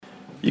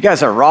You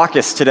guys are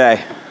raucous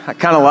today. I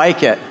kind of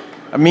like it.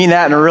 I mean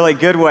that in a really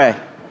good way.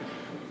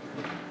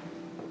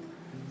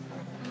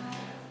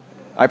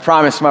 I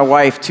promised my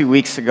wife 2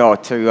 weeks ago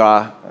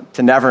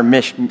to never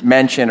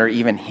mention or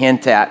even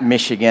hint at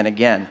Michigan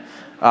again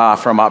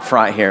from up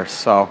front here.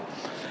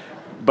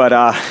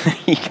 But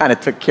he kind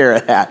of took care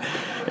of that.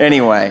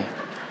 Anyway,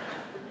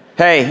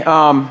 hey,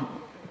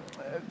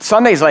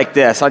 Sundays like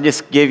this, I'll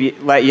just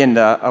let you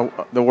into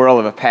the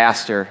world of a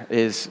pastor.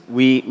 Is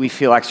we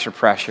feel extra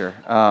pressure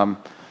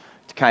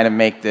to kind of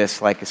make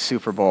this like a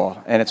Super Bowl,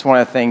 and it's one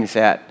of the things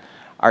that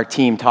our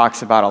team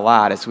talks about a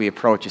lot as we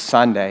approach a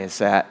Sunday. Is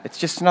that it's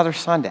just another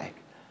Sunday,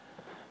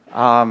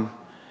 and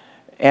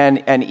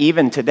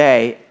even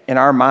today in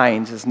our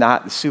minds is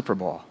not the Super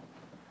Bowl,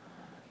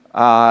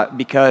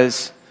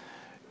 because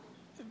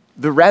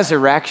the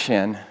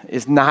resurrection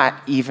is not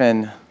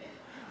even.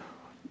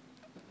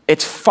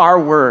 It's far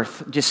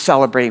worth just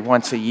celebrating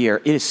once a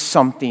year. It is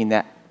something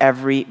that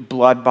every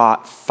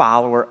blood-bought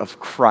follower of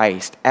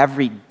Christ,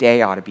 every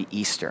day ought to be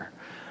Easter.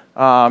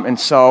 And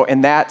so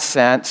in that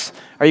sense,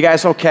 are you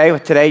guys okay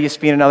with today just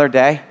being another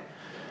day?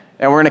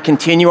 And we're going to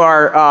continue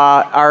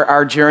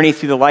our journey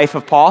through the life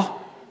of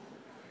Paul?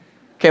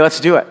 Okay,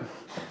 let's do it.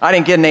 I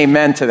didn't get an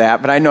amen to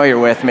that, but I know you're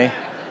with me.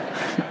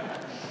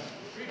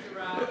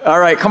 All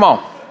right, come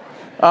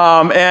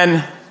on.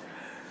 And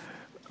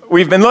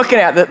we've been looking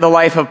at the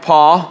life of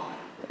Paul,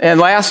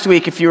 and last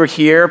week, if you were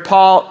here,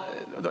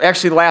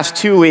 actually the last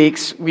 2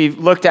 weeks, we've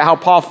looked at how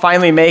Paul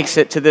finally makes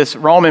it to this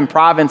Roman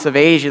province of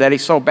Asia that he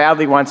so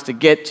badly wants to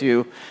get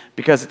to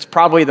because it's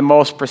probably the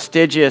most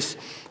prestigious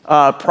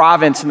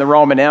province in the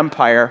Roman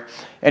Empire.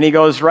 And he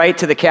goes right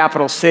to the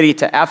capital city,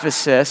 to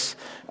Ephesus,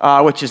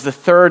 which is the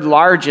third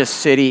largest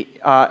city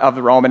of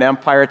the Roman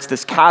Empire. It's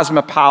this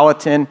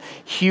cosmopolitan,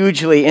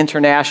 hugely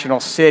international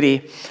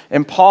city.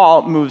 And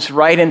Paul moves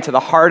right into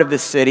the heart of the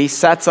city,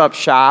 sets up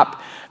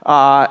shop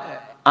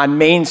on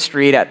Main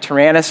Street at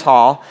Tyrannus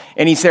Hall,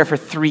 and he's there for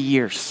 3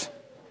 years.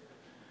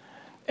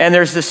 And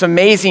there's this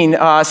amazing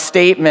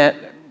statement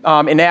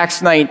in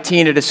Acts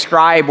 19 to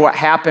describe what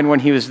happened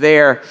when he was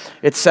there.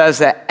 It says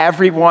that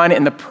everyone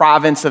in the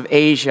province of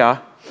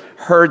Asia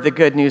heard the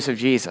good news of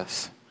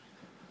Jesus.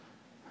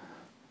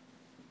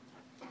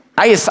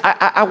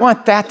 I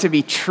want that to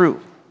be true.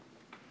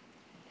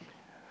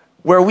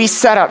 Where we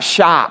set up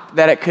shop,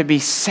 that it could be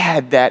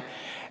said that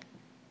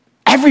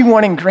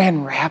everyone in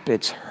Grand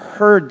Rapids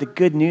heard the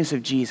good news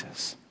of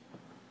Jesus.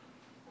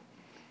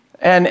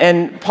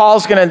 And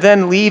Paul's going to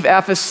then leave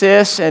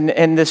Ephesus,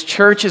 and this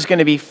church is going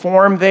to be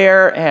formed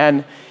there,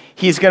 and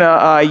he's going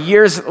to,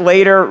 years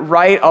later,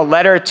 write a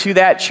letter to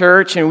that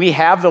church, and we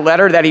have the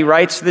letter that he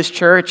writes to this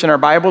church. In our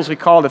Bibles, we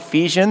call it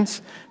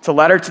Ephesians. It's a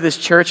letter to this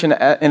church in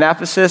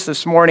Ephesus.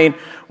 This morning,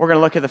 we're going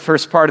to look at the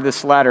first part of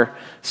this letter.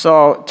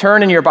 So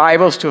turn in your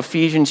Bibles to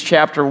Ephesians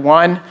chapter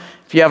 1.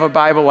 If you have a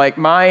Bible like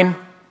mine,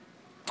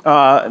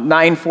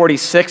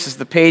 946 is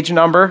the page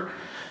number.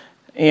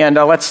 And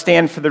let's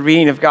stand for the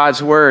reading of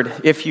God's word,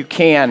 if you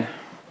can.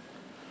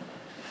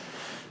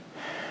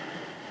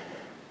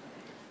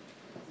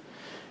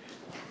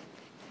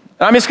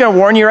 I'm just going to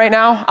warn you right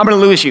now, I'm going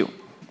to lose you,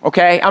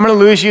 okay? I'm going to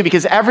lose you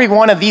because every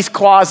one of these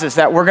clauses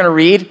that we're going to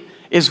read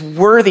is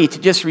worthy to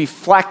just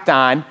reflect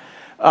on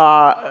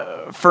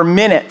for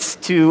minutes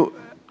to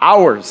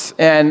hours.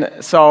 And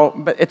so,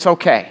 but it's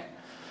okay.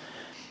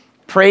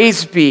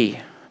 Praise be.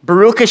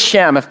 Baruch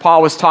Hashem, if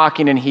Paul was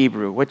talking in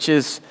Hebrew, which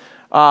is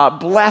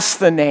bless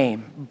the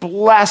name.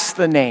 Bless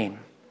the name.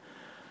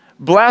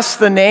 Bless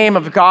the name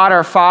of God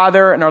our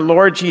Father and our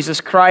Lord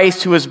Jesus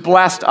Christ, who has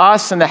blessed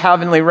us in the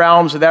heavenly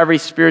realms with every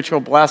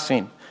spiritual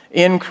blessing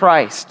in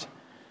Christ.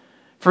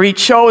 For he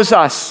chose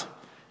us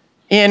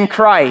in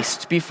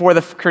Christ before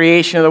the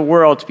creation of the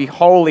world to be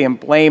holy and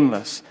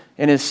blameless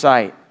in his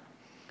sight.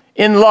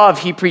 In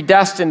love, he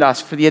predestined us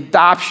for the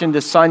adoption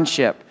to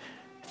sonship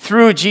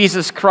through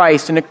Jesus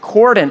Christ in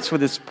accordance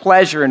with his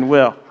pleasure and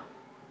will,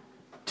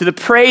 to the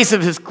praise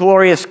of his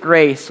glorious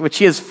grace, which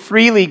he has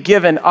freely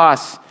given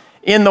us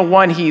in the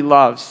one he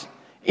loves.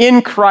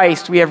 In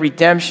Christ, we have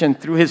redemption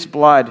through his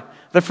blood,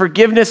 the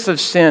forgiveness of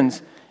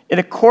sins, in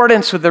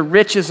accordance with the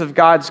riches of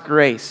God's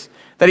grace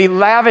that he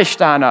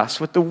lavished on us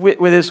with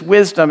his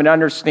wisdom and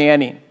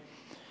understanding.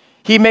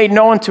 He made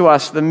known to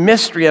us the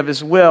mystery of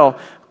his will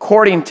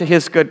according to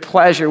his good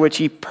pleasure, which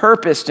he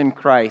purposed in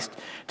Christ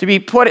to be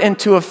put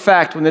into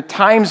effect when the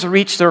times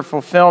reach their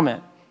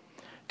fulfillment,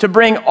 to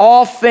bring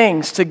all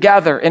things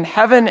together in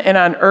heaven and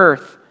on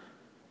earth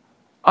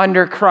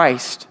under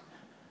Christ.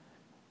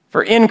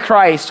 For in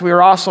Christ we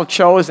are also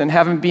chosen,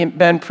 having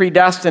been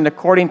predestined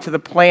according to the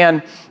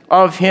plan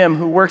of him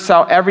who works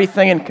out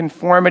everything in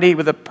conformity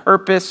with the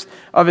purpose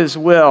of his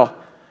will,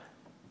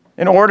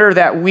 in order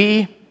that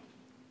we,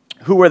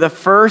 who were the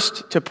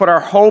first to put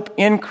our hope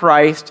in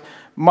Christ,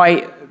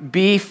 might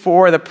be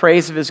for the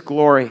praise of his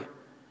glory.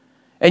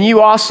 And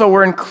you also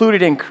were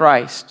included in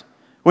Christ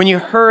when you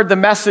heard the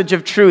message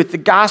of truth, the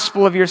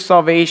gospel of your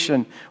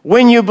salvation.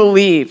 When you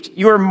believed,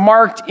 you were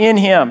marked in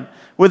him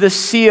with a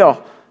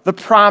seal, the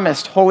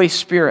promised Holy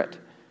Spirit,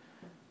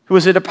 who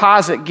is a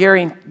deposit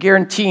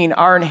guaranteeing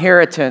our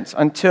inheritance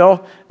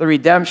until the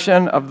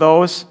redemption of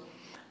those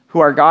who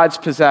are God's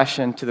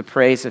possession to the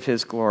praise of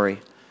his glory.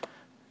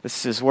 This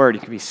is his word. You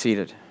can be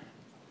seated.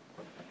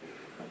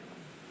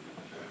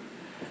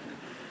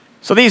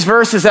 So these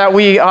verses that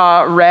we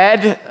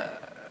read,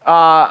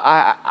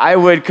 I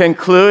would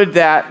conclude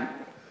that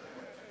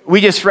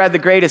we just read the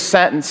greatest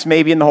sentence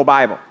maybe in the whole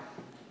Bible.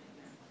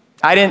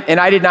 I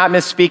did not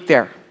misspeak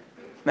there.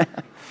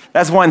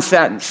 That's one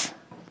sentence.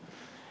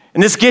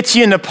 And this gets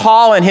you into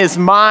Paul and his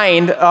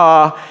mind.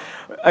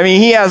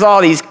 He has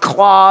all these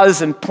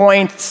clause and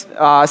points,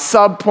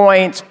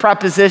 subpoints,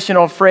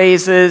 prepositional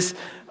phrases.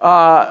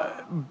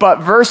 But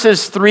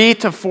verses 3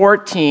 to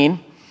 14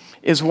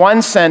 is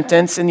one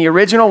sentence. In the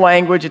original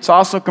language, it's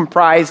also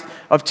comprised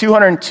of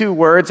 202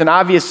 words. And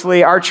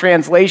obviously, our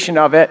translation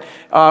of it,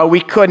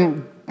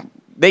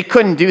 they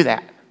couldn't do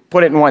that,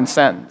 put it in one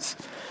sentence.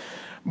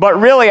 But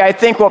really, I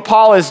think what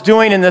Paul is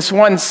doing in this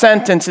one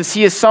sentence is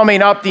he is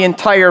summing up the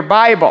entire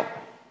Bible.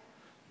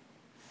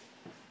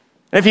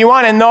 If you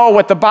want to know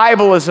what the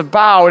Bible is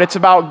about, it's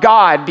about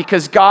God,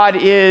 because God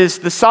is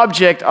the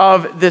subject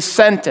of this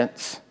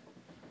sentence.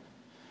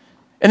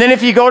 And then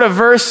if you go to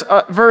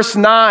verse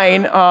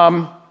 9,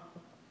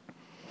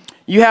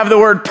 you have the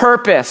word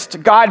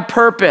purposed. God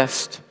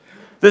purposed.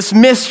 This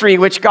mystery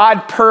which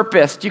God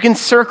purposed. You can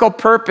circle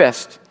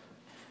purposed.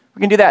 We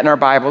can do that in our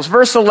Bibles.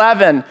 Verse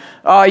 11,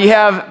 you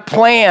have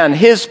plan,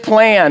 his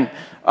plan,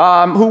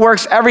 who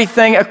works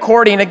everything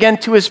according, again,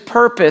 to his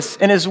purpose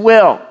and his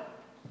will.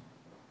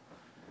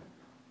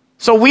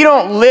 So we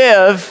don't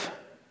live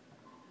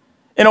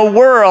in a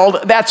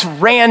world that's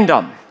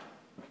random,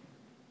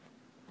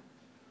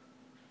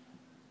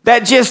 that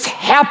just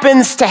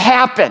happens to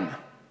happen.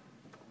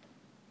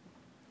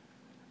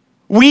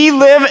 We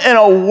live in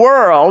a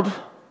world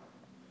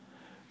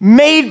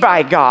made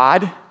by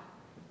God,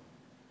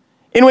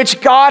 in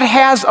which God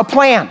has a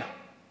plan.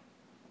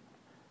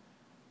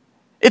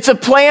 It's a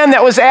plan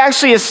that was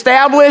actually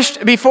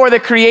established before the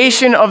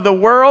creation of the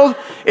world.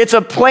 It's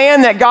a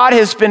plan that God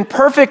has been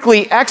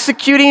perfectly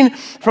executing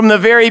from the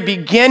very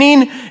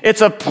beginning.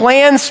 It's a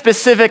plan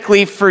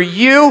specifically for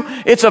you.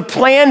 It's a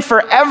plan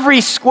for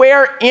every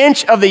square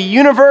inch of the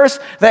universe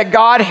that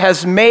God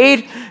has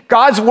made.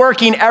 God's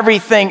working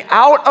everything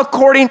out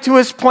according to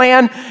his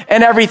plan,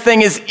 and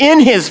everything is in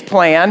his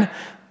plan.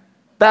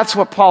 That's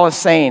what Paul is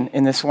saying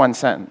in this one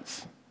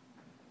sentence.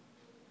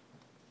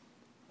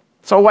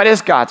 So what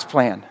is God's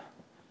plan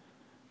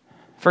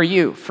for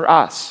you, for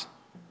us?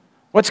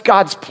 What's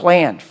God's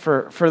plan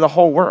for the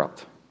whole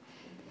world?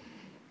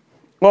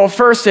 Well,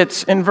 first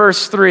it's in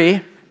verse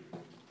 3.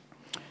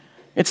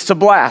 It's to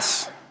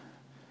bless.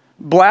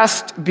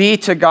 Blessed be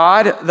to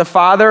God, the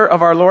Father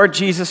of our Lord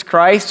Jesus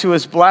Christ, who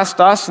has blessed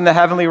us in the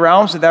heavenly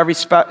realms with every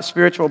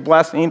spiritual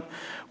blessing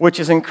which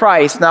is in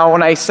Christ. Now,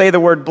 when I say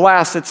the word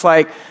blessed, it's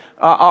like,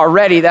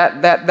 already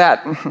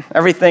that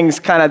everything's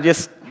kind of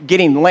just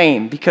getting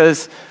lame,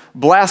 because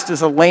blessed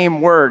is a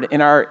lame word in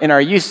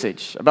our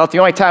usage. About the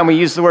only time we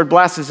use the word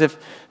blessed is if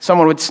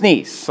someone would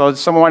sneeze. So does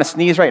someone want to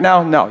sneeze right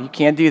now? No, you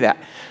can't do that.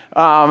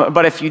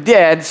 But if you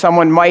did,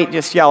 someone might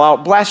just yell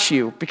out, bless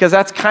you, because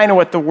that's kind of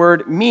what the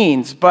word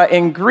means. But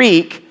in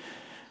Greek,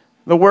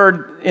 the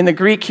word in the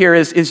Greek here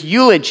is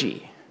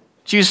eulogy.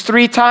 It's used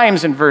 3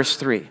 times in verse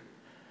 3.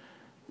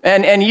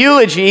 And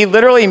eulogy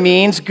literally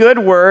means good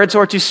words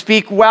or to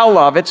speak well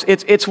of.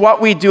 It's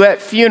what we do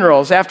at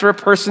funerals after a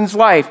person's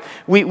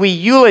life. We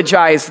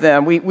eulogize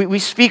them. We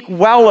speak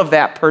well of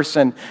that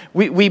person.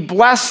 We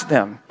bless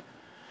them.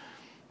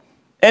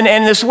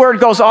 And this word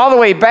goes all the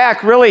way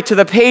back really to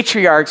the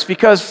patriarchs,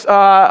 because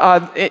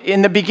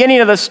in the beginning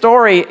of the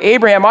story,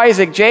 Abraham,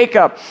 Isaac,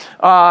 Jacob,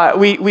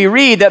 we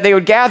read that they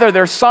would gather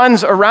their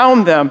sons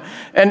around them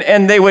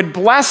and they would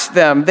bless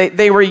them.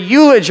 They were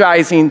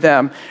eulogizing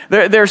them.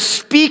 They're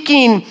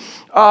speaking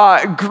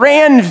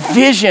grand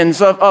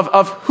visions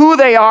of who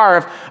they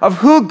are, of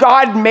who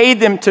God made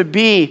them to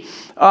be,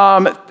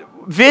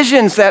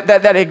 visions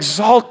that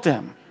exalt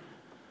them.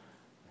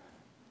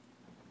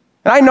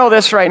 And I know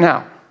this right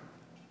now.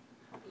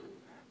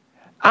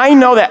 I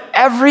know that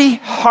every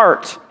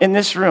heart in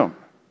this room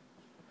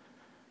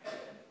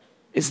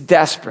is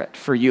desperate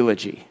for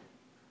eulogy.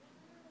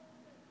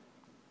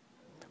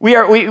 We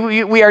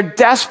are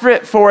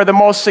desperate for the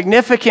most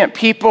significant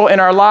people in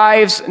our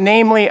lives,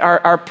 namely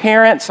our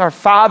parents, our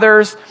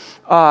fathers,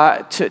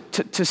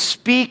 to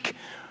speak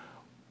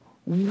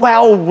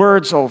well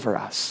words over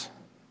us.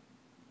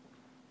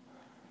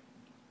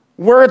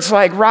 Words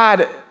like,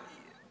 Rod,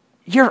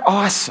 you're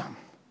awesome.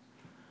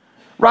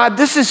 Rod,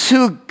 this is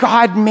who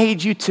God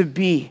made you to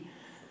be.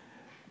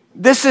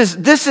 This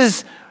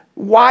is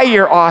why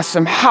you're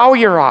awesome, how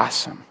you're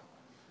awesome.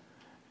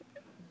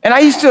 And I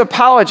used to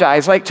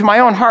apologize, like to my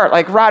own heart,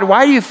 like, Rod,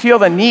 why do you feel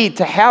the need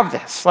to have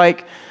this?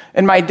 Like,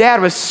 And my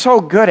dad was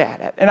so good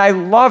at it. And I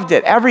loved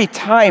it every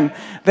time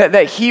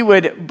that he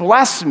would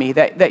bless me,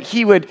 that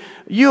he would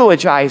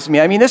eulogize me.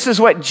 I mean, this is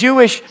what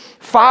Jewish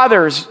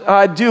fathers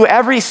do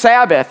every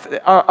Sabbath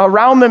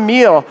around the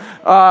meal.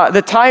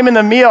 The time in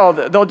the meal,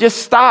 they'll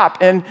just stop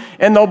and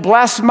they'll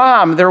bless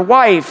mom, their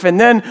wife, and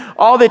then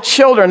all the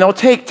children, they'll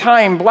take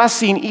time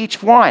blessing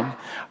each one.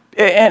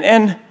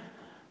 And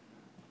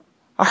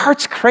our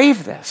hearts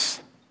crave this.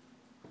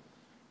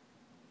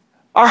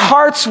 Our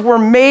hearts were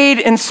made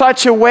in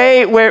such a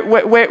way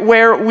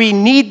where we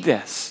need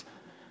this.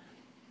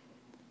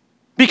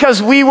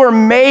 Because we were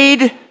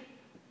made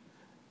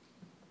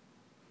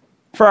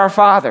for our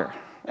Father.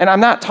 And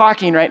I'm not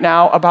talking right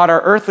now about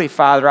our earthly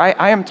father.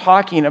 I am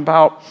talking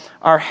about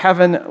our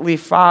heavenly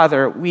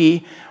Father.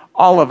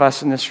 All of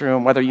us in this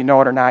room, whether you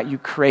know it or not, you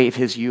crave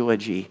his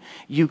eulogy.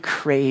 You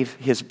crave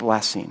his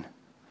blessing.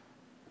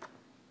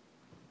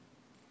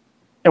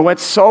 And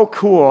what's so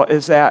cool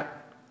is that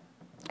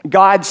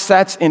God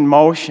sets in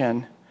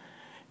motion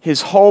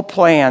his whole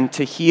plan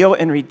to heal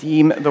and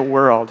redeem the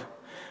world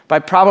by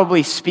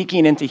probably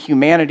speaking into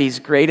humanity's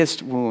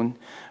greatest wound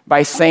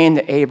by saying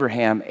to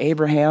Abraham,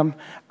 Abraham,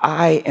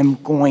 I am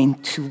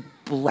going to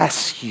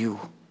bless you.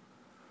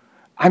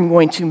 I'm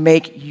going to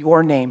make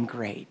your name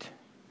great.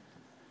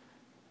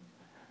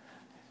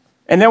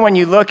 And then when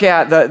you look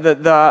at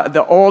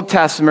the Old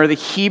Testament, or the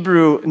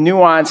Hebrew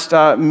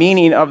nuanced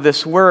meaning of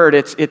this word,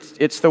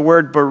 it's the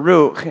word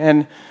Baruch.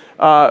 And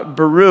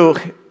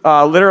Baruch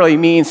literally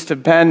means to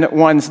bend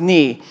one's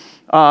knee.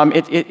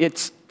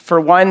 It's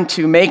for one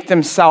to make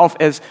themselves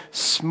as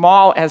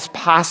small as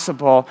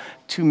possible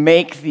to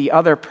make the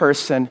other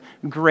person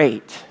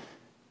great.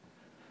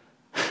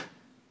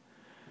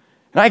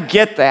 And I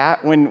get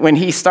that when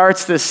he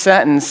starts this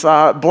sentence,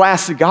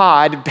 bless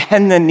God,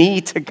 bend the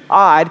knee to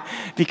God,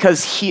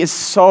 because he is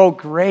so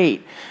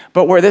great.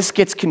 But where this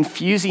gets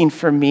confusing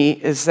for me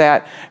is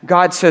that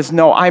God says,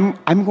 no,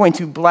 I'm going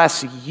to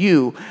bless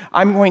you.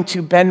 I'm going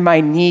to bend my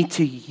knee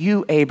to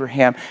you,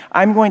 Abraham.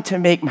 I'm going to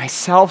make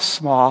myself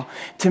small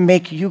to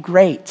make you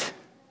great.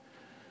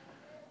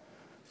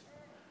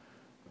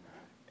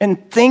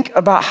 And think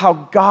about how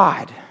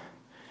God,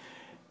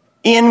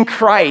 in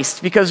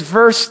Christ, because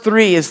verse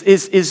 3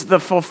 is the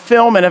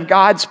fulfillment of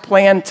God's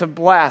plan to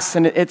bless,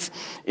 and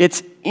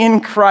it's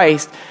in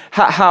Christ,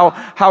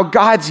 how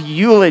God's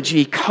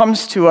eulogy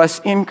comes to us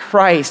in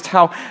Christ,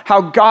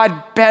 how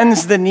God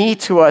bends the knee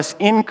to us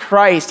in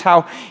Christ,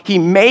 how he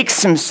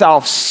makes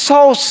himself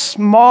so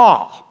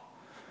small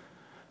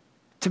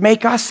to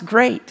make us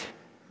great.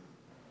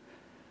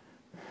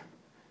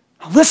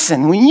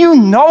 Listen, when you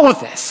know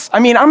this, I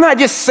mean, I'm not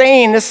just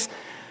saying this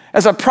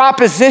as a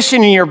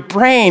proposition in your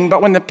brain,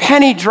 but when the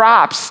penny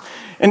drops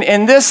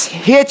and this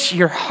hits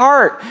your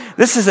heart,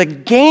 this is a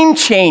game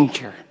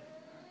changer.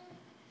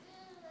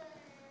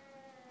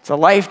 It's a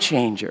life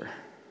changer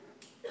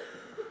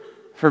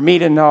for me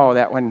to know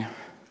that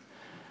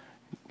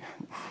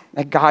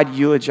that God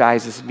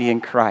eulogizes me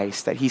in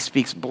Christ, that he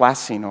speaks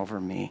blessing over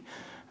me.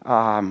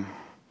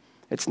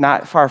 It's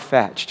not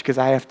far-fetched, because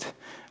I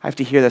have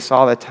to hear this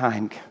all the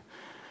time.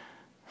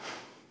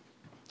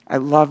 I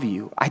love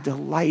you. I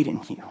delight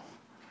in you.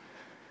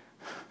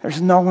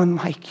 There's no one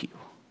like you.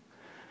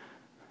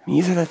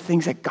 These are the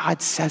things that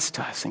God says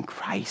to us in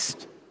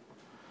Christ.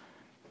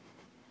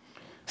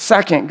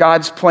 Second,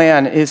 God's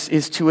plan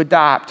is to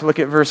adopt. Look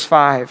at verse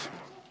 5.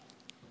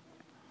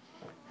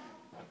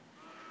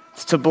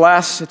 It's to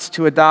bless, it's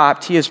to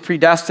adopt. He has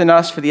predestined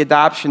us for the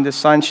adoption to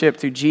sonship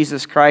through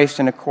Jesus Christ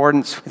in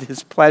accordance with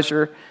his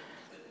pleasure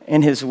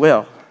and his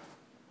will.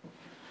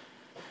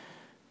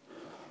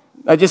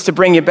 Just to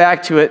bring you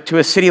back to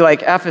a city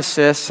like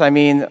Ephesus, I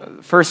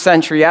mean, first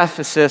century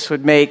Ephesus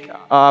would make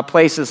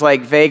places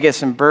like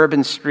Vegas and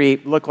Bourbon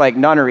Street look like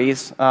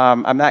nunneries.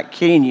 I'm not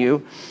kidding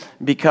you,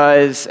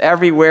 because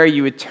everywhere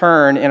you would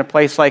turn in a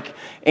place like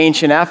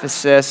ancient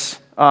Ephesus,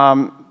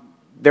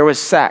 there was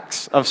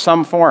sex of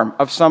some form,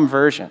 of some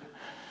version.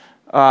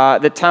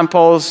 The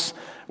temples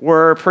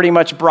were pretty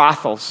much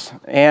brothels,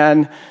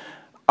 and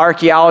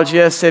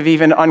archaeologists have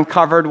even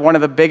uncovered one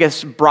of the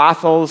biggest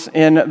brothels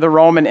in the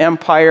Roman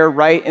Empire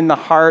right in the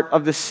heart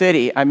of the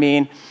city. I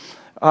mean,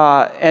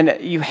 and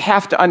you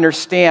have to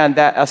understand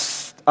that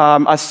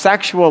a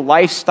sexual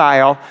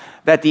lifestyle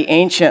that the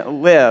ancient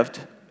lived,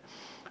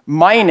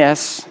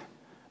 minus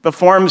the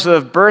forms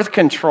of birth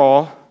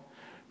control,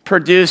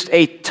 produced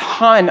a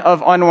ton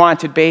of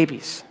unwanted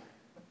babies.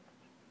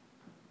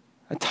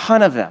 A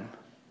ton of them.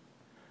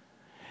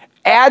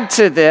 Add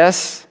to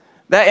this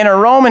that in a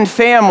Roman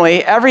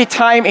family, every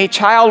time a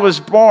child was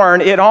born,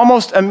 it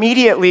almost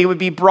immediately would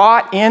be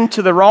brought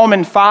into the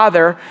Roman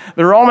father.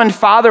 The Roman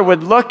father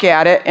would look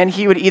at it, and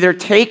he would either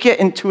take it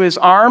into his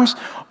arms,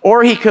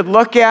 or he could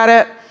look at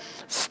it,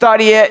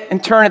 study it,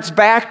 and turn its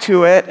back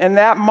to it. And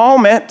that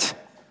moment,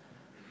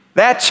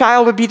 that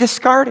child would be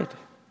discarded.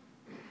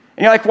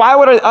 And you're like, why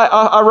would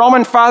a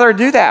Roman father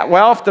do that?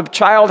 Well, if the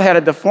child had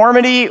a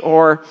deformity,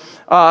 or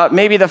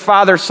maybe the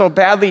father so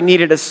badly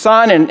needed a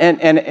son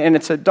and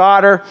it's a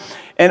daughter,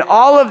 and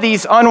all of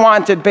these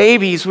unwanted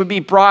babies would be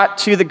brought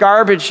to the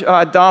garbage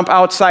dump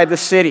outside the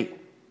city.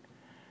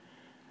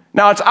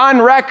 Now, it's on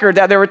record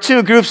that there were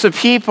two groups of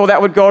people that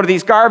would go to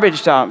these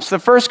garbage dumps. The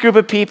first group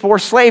of people were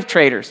slave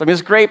traders. I mean,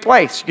 it's a great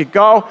place. You could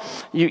go,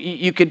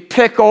 you could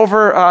pick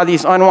over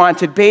these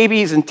unwanted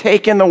babies and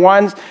take in the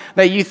ones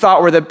that you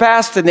thought were the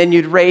best, and then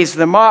you'd raise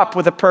them up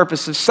with the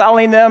purpose of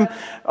selling them.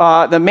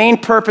 The main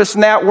purpose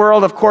in that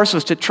world, of course,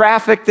 was to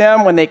traffic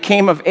them when they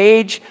came of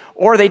age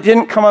or they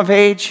didn't come of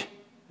age.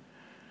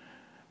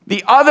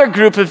 The other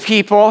group of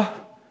people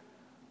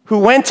who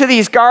went to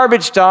these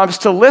garbage dumps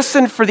to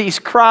listen for these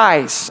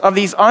cries of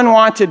these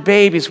unwanted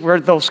babies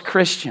were those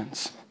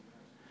Christians.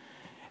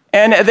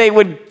 And they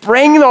would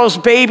bring those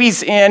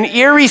babies in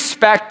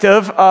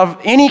irrespective of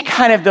any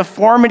kind of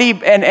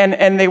deformity,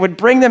 and they would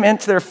bring them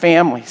into their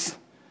families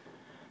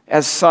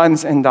as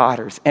sons and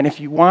daughters. And if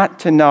you want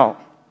to know,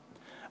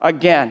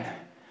 again,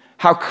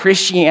 how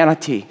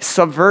Christianity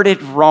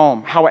subverted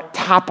Rome, how it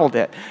toppled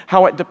it,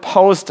 how it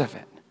deposed of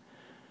it,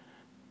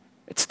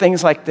 it's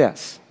things like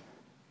this.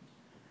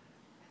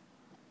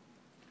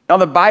 Now,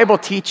 the Bible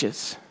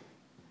teaches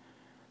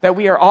that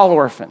we are all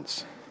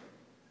orphans,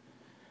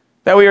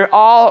 that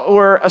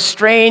we're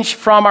estranged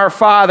from our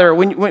Father.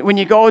 When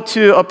you go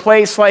to a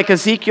place like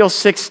Ezekiel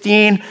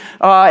 16,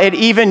 it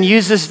even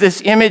uses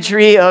this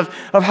imagery of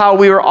how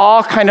we were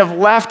all kind of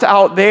left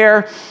out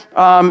there,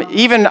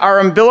 even our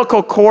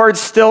umbilical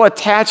cords still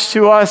attached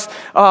to us,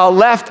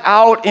 left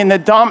out in the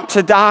dump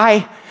to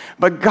die.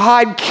 But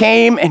God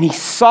came and he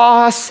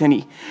saw us and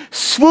he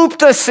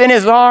swooped us in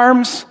his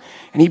arms.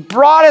 And he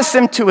brought us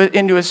into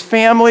his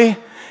family.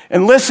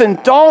 And listen,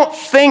 don't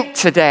think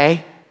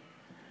today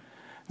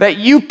that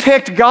you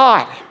picked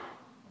God.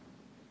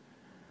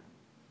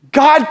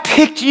 God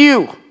picked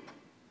you. I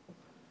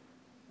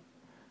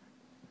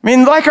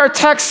mean, like our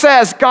text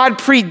says, God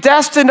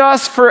predestined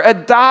us for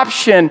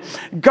adoption.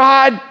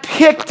 God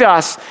picked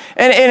us.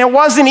 And it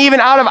wasn't even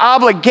out of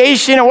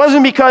obligation. It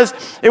wasn't because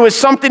it was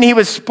something he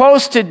was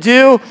supposed to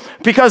do,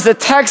 because the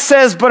text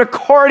says, but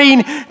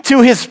according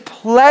to his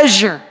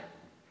pleasure.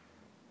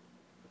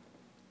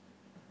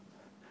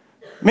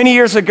 Many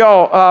years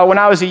ago, when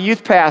I was a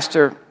youth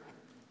pastor,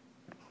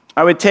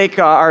 I would take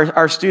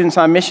our students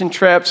on mission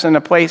trips, and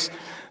the place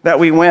that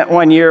we went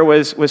one year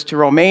was to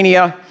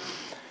Romania.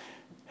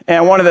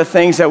 And one of the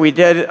things that we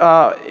did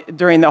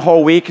during the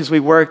whole week is we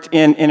worked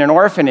in an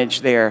orphanage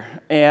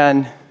there.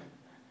 And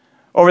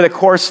over the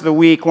course of the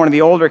week, one of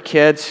the older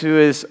kids, who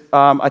is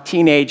a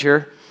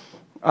teenager,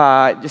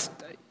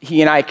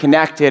 he and I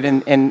connected,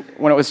 and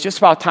when it was just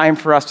about time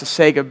for us to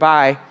say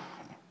goodbye,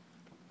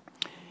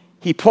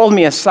 he pulled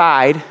me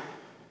aside,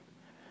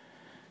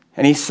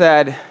 and he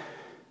said,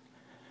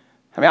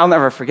 I'll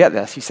never forget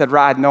this. He said,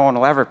 Rod, no one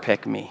will ever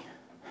pick me.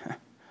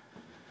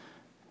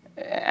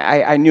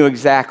 I knew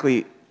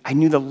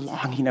the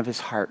longing of his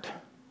heart.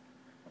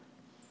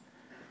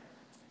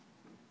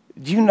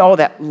 Do you know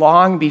that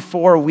long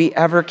before we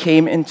ever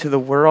came into the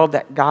world,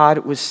 that God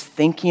was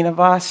thinking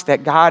of us,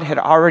 that God had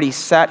already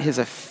set his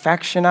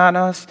affection on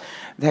us,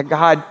 that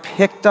God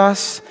picked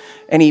us,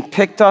 and he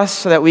picked us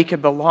so that we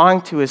could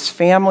belong to his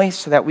family,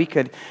 so that we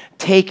could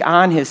take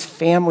on his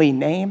family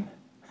name?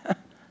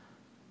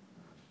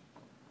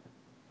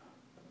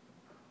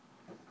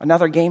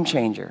 Another game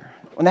changer.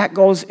 When that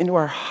goes into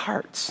our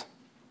hearts.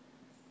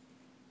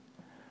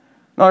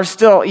 Now, there's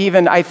still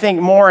even, I think,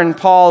 more in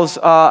Paul's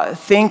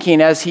thinking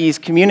as he's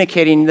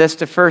communicating this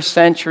to first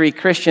century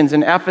Christians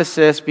in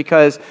Ephesus,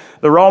 because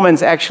the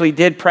Romans actually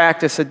did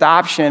practice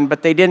adoption,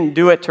 but they didn't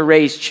do it to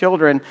raise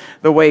children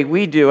the way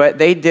we do it.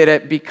 They did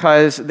it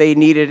because they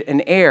needed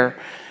an heir.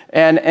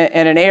 And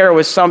an heir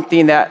was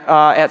something that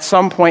at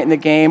some point in the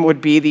game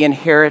would be the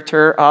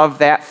inheritor of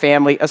that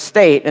family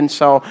estate. And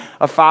so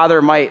a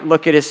father might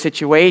look at his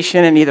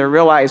situation and either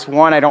realize,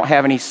 one, I don't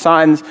have any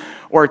sons,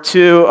 or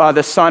two,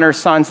 the son or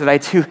sons that I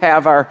do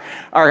have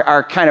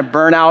are kind of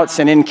burnouts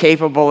and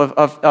incapable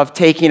of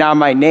taking on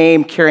my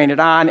name, carrying it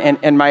on,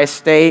 and my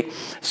estate.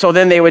 So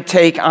then they would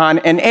take on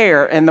an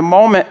heir. And the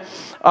moment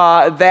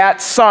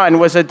that son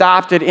was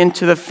adopted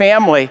into the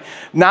family,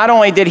 not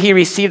only did he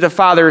receive the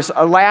father's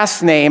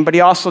last name, but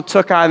he also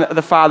took on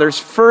the father's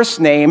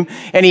first name,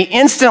 and he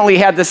instantly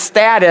had the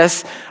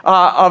status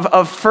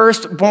of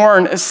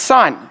firstborn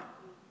son.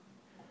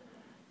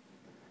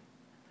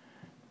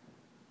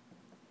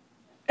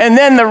 And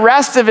then the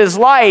rest of his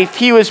life,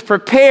 he was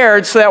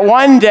prepared so that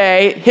one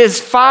day his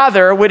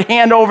father would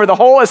hand over the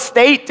whole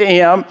estate to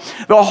him,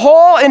 the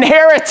whole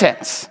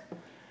inheritance.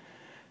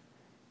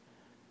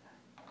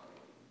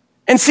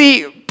 And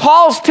see,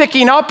 Paul's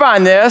picking up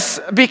on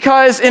this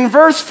because in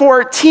verse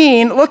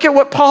 14, look at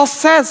what Paul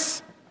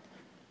says.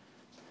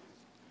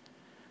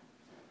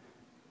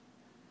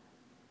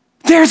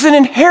 There's an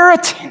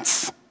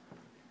inheritance.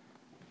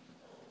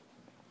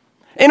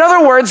 In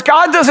other words,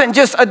 God doesn't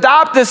just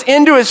adopt us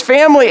into his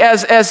family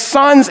as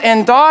sons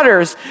and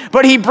daughters,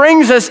 but he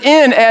brings us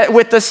in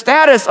with the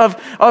status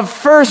of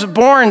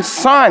firstborn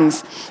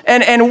sons.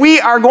 And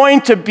we are going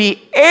to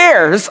be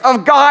heirs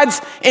of God's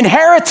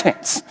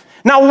inheritance.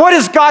 Now, what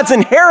is God's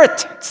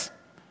inheritance?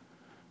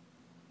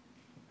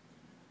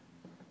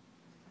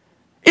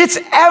 It's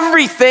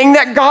everything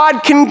that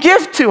God can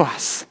give to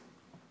us.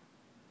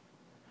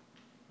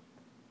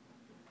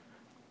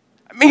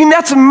 I mean,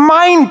 that's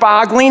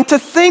mind-boggling to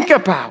think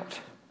about.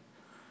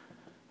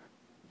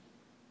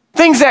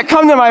 Things that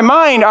come to my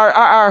mind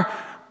are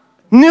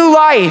new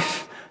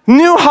life,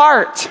 new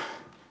heart,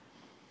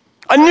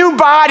 a new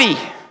body,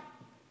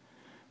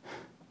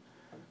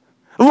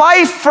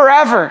 life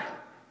forever.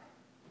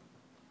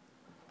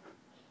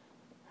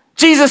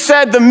 Jesus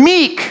said the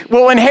meek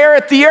will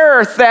inherit the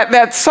earth,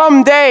 that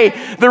someday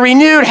the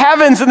renewed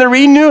heavens and the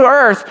renewed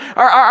earth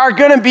are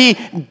going to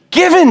be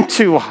given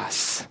to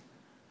us.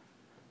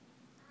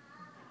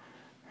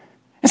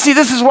 And see,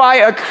 this is why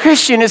a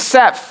Christian is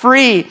set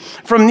free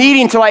from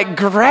needing to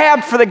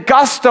grab for the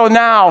gusto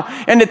now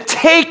and to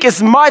take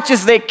as much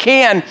as they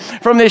can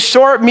from this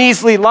short,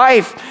 measly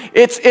life.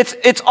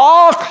 It's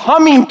all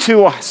coming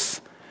to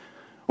us,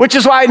 which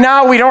is why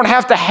now we don't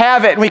have to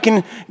have it and we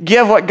can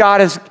give what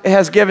God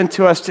has given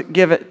to us to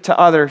give it to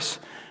others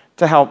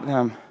to help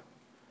them.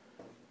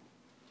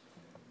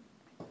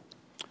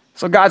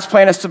 So God's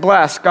plan is to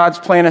bless. God's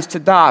plan is to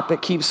adopt.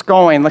 It keeps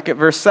going. Look at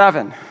verse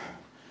 7.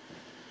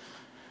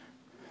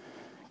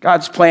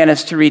 God's plan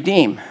is to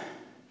redeem.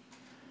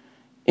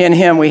 In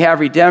him we have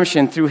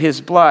redemption through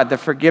his blood, the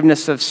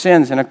forgiveness of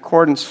sins in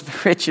accordance with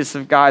the riches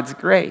of God's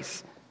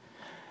grace.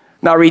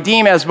 Now,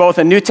 redeem has both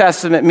a New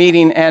Testament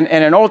meaning and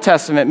an Old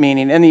Testament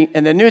meaning.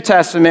 In the New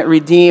Testament,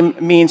 redeem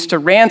means to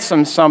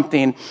ransom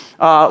something,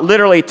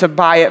 literally to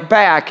buy it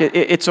back.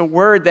 It's a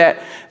word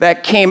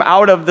that came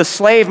out of the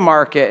slave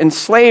market and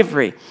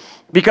slavery,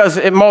 because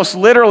it most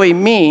literally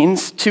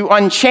means to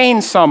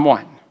unchain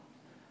someone.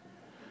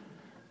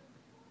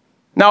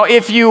 Now,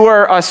 if you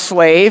were a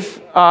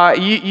slave,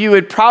 you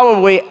would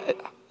probably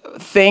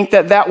think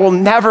that will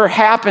never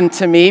happen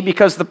to me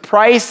because the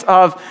price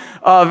of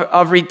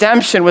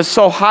redemption was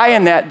so high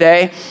in that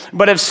day.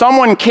 But if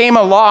someone came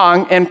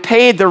along and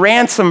paid the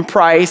ransom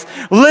price,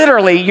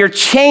 literally your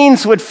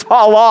chains would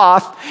fall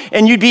off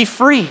and you'd be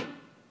free.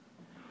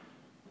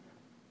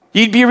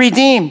 You'd be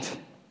redeemed.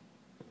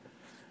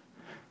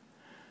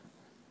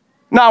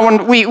 Now,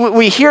 when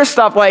we hear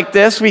stuff like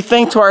this, we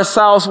think to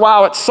ourselves,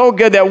 wow, it's so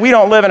good that we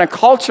don't live in a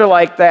culture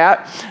like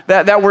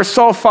that we're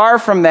so far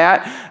from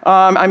that.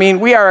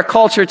 We are a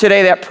culture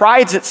today that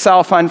prides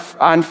itself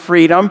on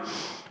freedom.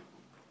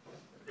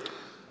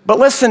 But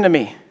listen to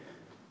me.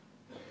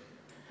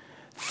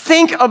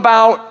 Think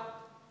about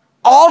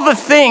all the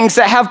things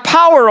that have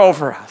power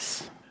over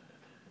us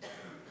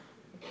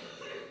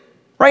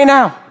right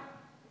now.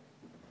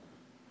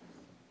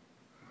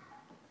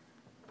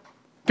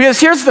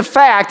 Because here's the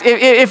fact,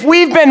 if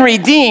we've been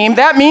redeemed,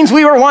 that means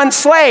we were once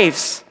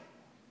slaves.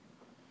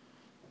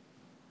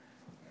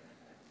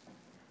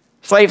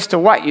 Slaves to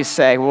what, you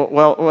say?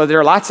 Well, there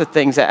are lots of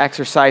things that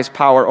exercise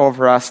power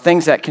over us,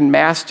 things that can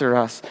master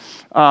us,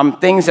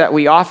 things that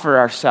we offer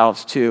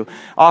ourselves to,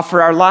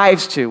 offer our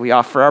lives to. We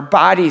offer our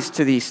bodies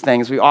to these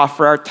things. We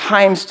offer our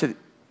time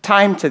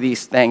to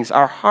these things,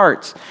 our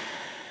hearts.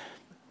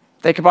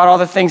 Think about all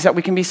the things that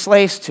we can be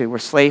slaves to. We're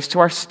slaves to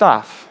our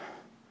stuff.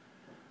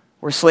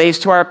 We're slaves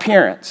to our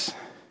appearance.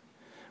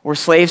 We're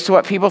slaves to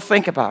what people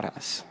think about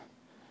us.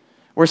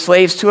 We're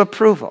slaves to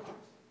approval.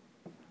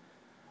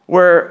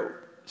 We're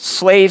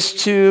slaves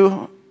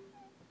to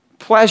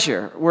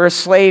pleasure. We're a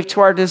slave to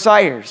our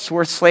desires.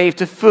 We're a slave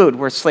to food.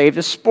 We're a slave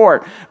to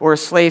sport. We're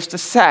slaves to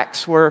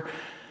sex. We're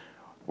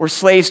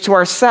slaves to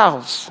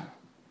ourselves.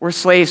 We're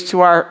slaves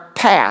to our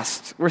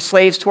past. We're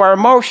slaves to our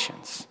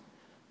emotions.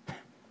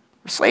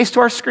 We're slaves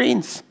to our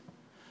screens.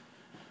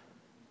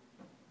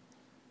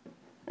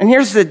 And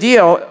here's the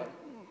deal.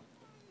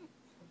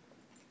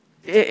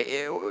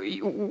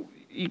 You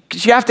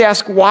have to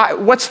ask why.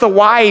 What's the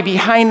why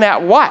behind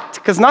that what?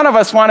 Because none of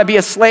us want to be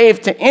a slave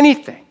to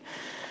anything.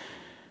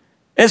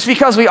 It's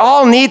because we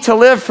all need to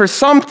live for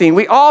something.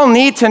 We all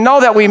need to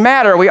know that we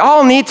matter. We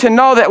all need to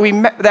know that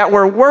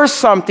we're worth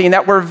something,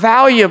 that we're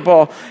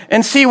valuable.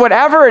 And see,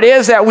 whatever it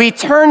is that we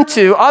turn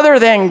to other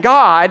than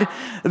God,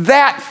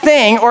 that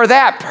thing or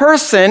that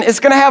person is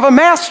going to have a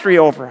mastery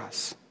over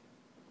us.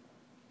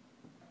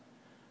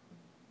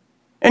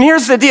 And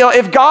here's the deal.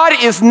 If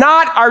God is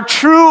not our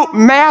true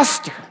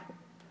master,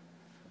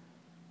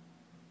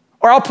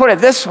 or I'll put it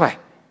this way,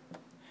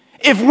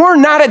 if we're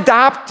not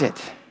adopted,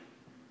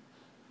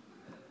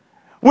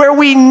 where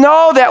we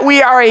know that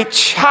we are a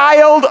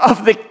child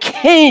of the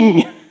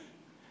King,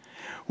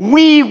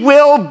 we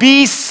will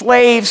be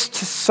slaves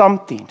to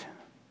something.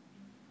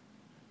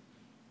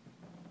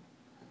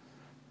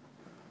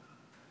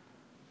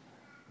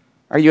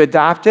 Are you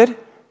adopted?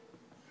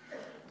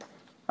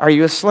 Are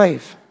you a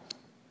slave?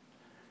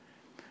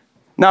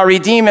 Now,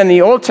 redeem in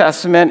the Old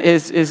Testament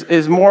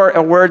is more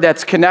a word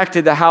that's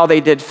connected to how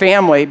they did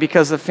family,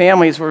 because the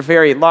families were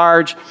very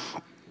large.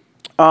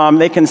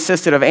 They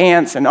consisted of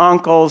aunts and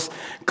uncles,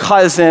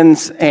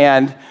 cousins,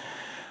 and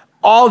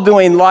all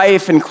doing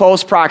life in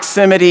close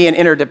proximity and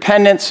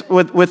interdependence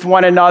with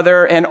one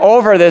another. And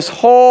over this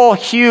whole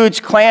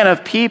huge clan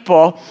of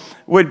people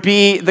would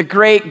be the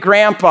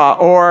great-grandpa,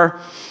 or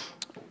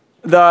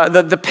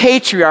the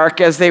patriarch,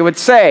 as they would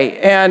say.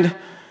 And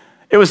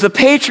it was the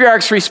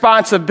patriarch's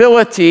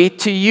responsibility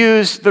to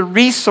use the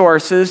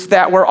resources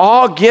that were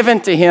all given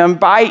to him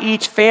by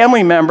each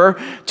family member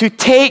to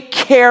take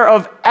care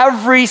of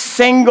every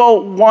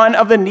single one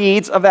of the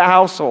needs of the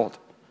household.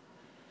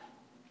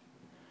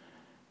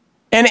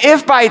 And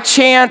if by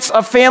chance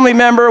a family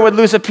member would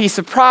lose a piece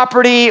of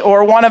property,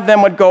 or one of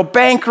them would go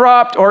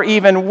bankrupt, or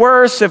even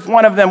worse, if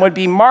one of them would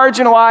be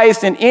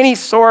marginalized in any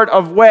sort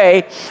of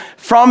way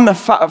from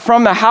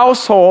the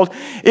household,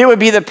 it would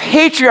be the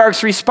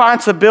patriarch's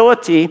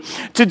responsibility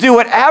to do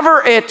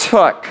whatever it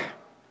took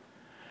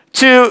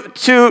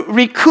to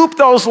recoup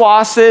those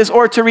losses,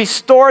 or to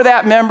restore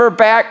that member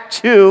back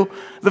to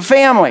the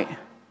family.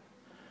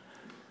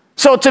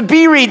 So to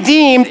be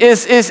redeemed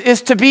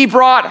is to be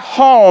brought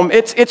home.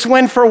 It's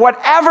when, for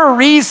whatever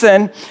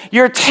reason,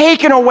 you're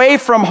taken away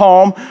from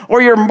home,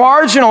 or you're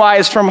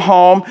marginalized from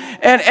home,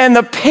 and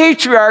the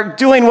patriarch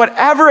doing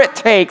whatever it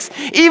takes,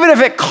 even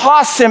if it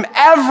costs him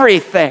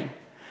everything,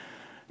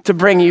 to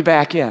bring you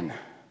back in.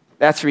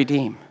 That's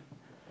redeem.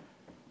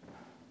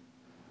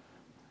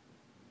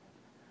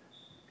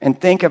 And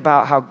think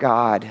about how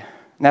God, and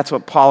that's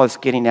what Paul is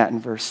getting at in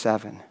verse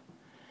 7,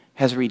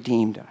 has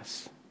redeemed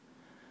us.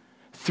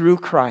 Through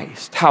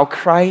Christ, how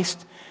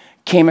Christ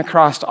came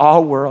across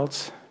all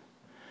worlds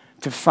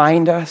to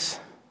find us,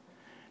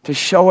 to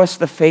show us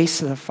the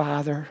face of the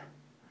Father,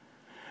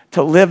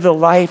 to live the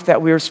life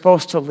that we were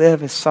supposed to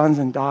live as sons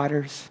and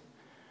daughters,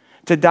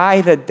 to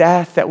die the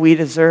death that we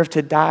deserve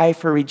to die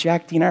for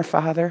rejecting our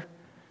Father,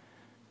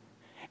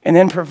 and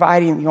then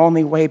providing the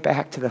only way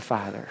back to the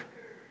Father.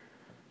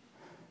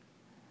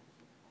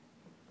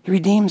 He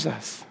redeems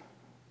us.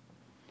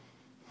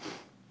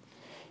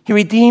 He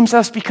redeems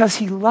us because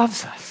he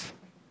loves us.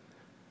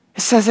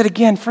 It says it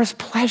again, for his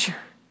pleasure.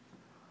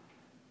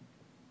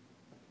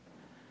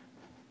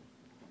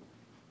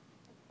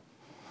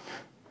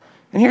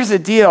 And here's the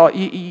deal.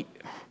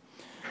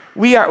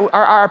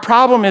 Our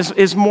problem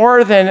is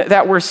more than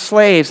that we're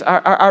slaves.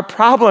 Our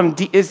problem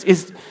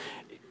is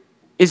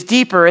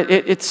deeper.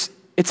 It's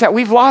that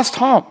we've lost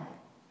home.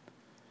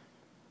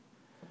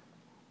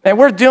 And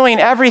we're doing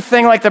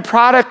everything like the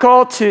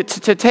prodigal to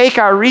take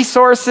our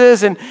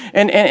resources and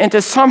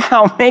to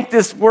somehow make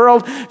this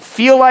world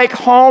feel like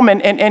home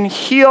and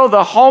heal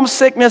the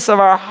homesickness of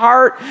our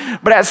heart.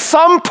 But at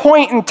some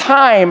point in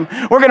time,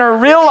 we're going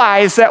to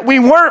realize that we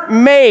weren't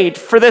made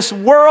for this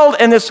world,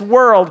 and this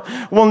world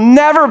will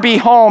never be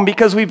home,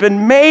 because we've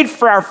been made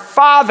for our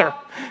Father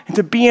and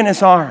to be in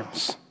his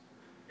arms.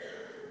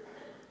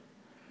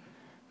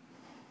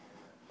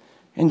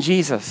 And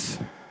Jesus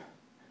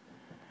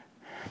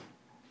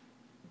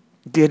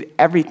did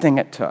everything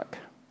it took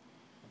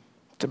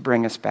to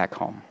bring us back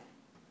home.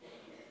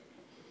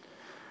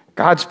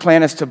 God's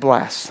plan is to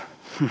bless,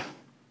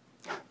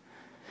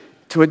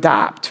 to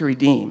adopt, to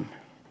redeem.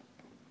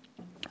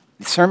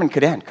 The sermon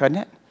could end, couldn't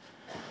it?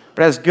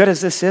 But as good as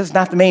this is,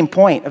 not the main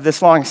point of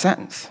this long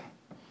sentence.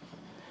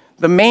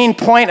 The main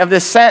point of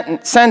this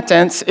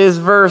sentence is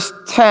verse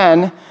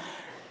 10,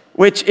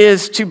 which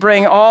is to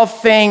bring all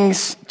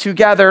things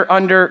together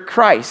under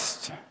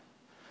Christ.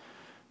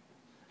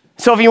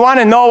 So if you want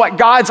to know what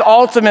God's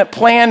ultimate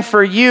plan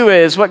for you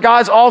is, what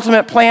God's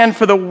ultimate plan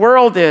for the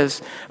world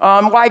is,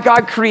 why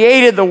God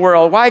created the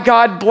world, why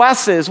God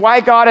blesses,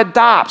 why God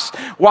adopts,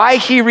 why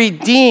he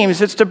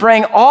redeems, it's to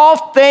bring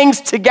all things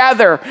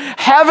together,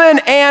 heaven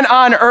and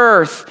on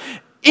earth,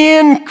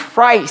 in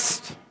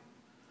Christ.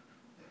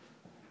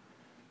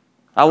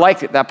 I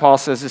like it that Paul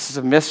says this is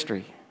a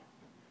mystery.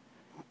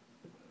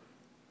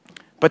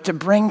 But to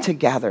bring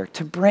together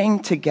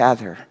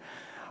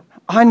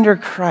under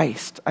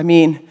Christ, I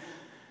mean,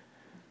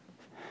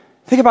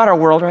 think about our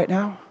world right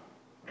now.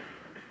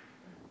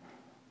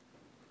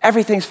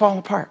 Everything's falling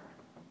apart.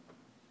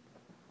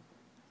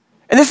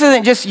 And this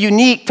isn't just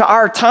unique to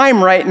our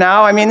time right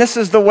now. I mean, this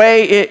is the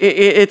way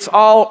it's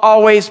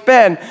always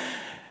been.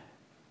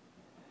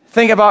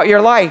 Think about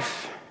your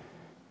life.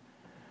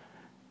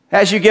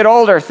 As you get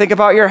older, think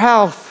about your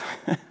health.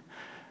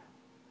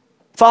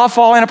 It's all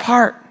falling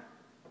apart.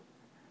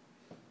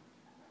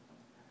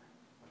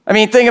 I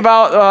mean, think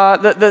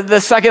about the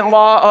second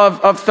law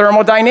of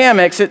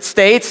thermodynamics. It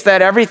states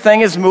that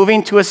everything is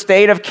moving to a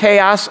state of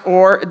chaos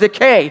or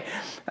decay.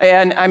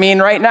 And I mean,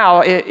 right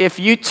now, if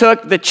you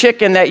took the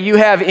chicken that you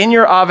have in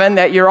your oven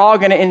that you're all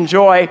going to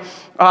enjoy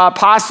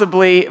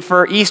possibly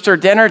for Easter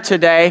dinner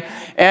today,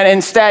 and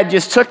instead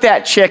just took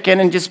that chicken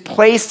and just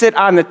placed it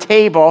on the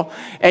table,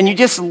 and you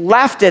just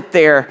left it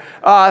there,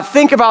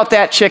 think about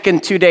that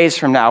chicken 2 days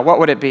from now. What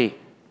would it be?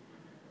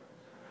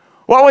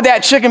 What would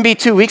that chicken be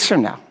 2 weeks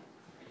from now?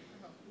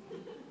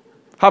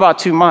 How about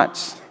 2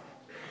 months?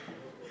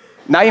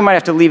 Now you might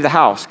have to leave the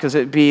house because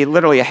it'd be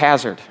literally a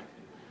hazard.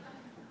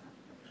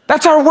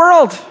 That's our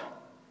world.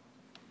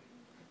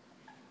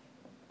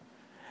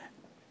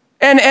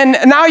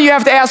 And now you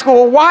have to ask,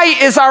 well, why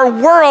is our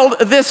world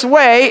this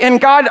way?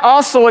 And God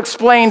also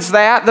explains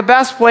that. The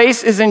best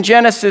place is in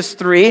Genesis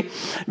 3,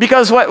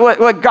 because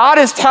what God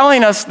is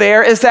telling us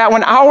there is that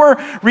when our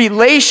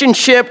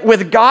relationship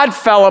with God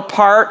fell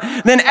apart,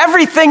 then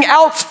everything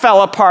else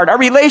fell apart. Our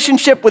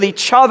relationship with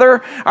each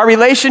other, our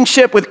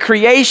relationship with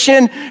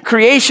creation,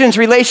 creation's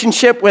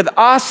relationship with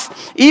us,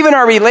 even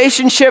our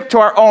relationship to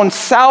our own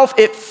self,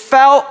 it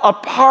fell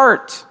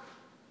apart.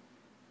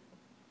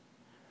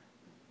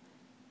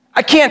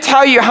 I can't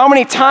tell you how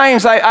many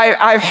times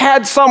I've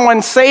had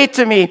someone say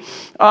to me,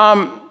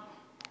 I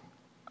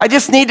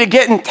just need to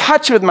get in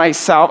touch with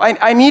myself.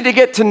 I need to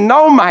get to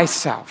know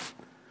myself.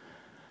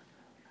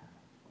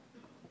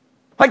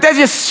 Like that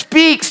just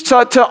speaks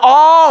to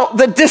all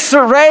the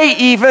disarray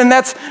even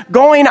that's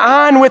going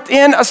on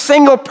within a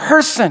single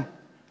person.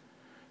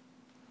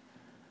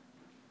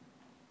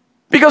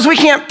 Because we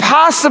can't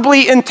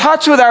possibly in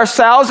touch with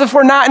ourselves if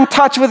we're not in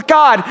touch with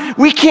God.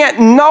 We can't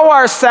know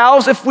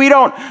ourselves if we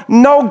don't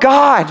know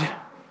God.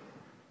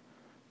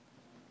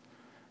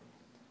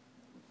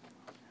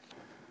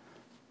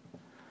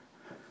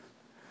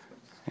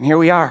 And here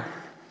we are.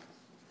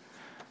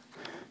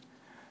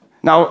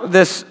 Now,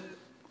 this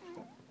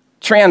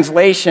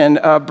translation,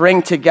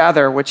 bring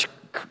together, which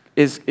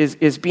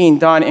is being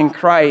done in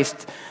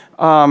Christ,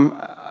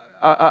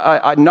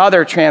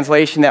 another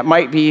translation that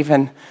might be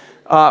even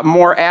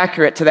more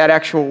accurate to that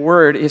actual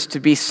word is to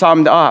be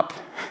summed up.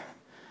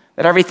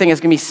 That everything is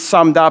going to be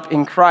summed up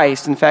in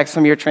Christ. In fact,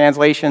 some of your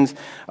translations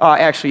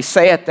actually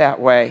say it that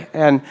way.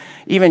 And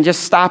even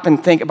just stop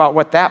and think about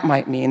what that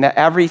might mean, that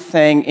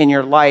everything in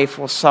your life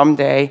will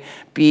someday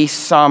be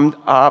summed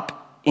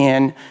up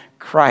in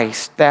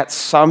Christ. That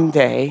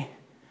someday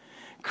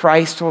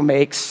Christ will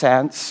make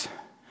sense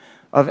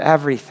of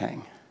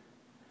everything.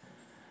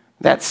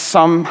 That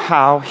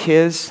somehow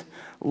his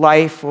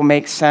life will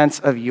make sense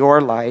of your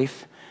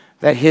life,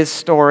 that his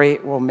story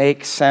will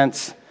make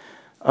sense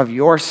of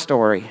your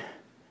story.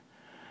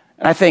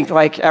 And I think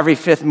like every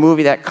fifth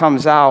movie that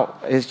comes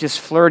out is just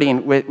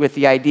flirting with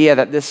the idea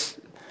that this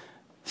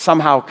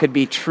somehow could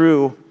be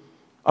true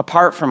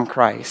apart from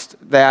Christ,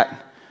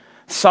 that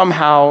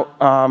somehow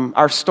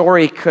our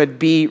story could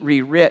be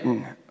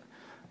rewritten,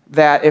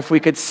 that if we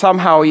could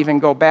somehow even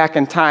go back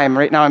in time.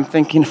 Right now I'm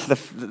thinking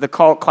of the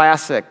cult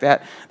classic,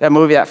 that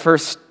movie,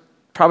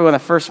 probably one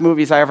of the first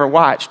movies I ever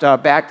watched,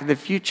 Back to the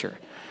Future.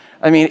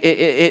 I mean,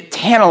 it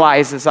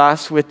tantalizes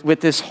us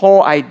with this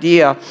whole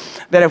idea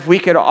that if we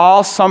could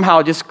all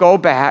somehow just go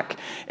back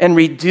and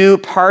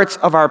redo parts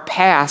of our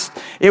past,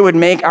 it would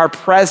make our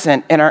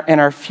present and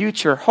our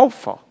future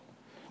hopeful.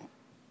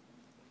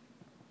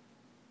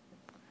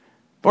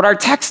 What our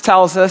text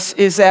tells us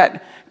is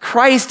that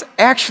Christ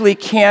actually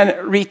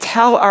can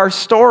retell our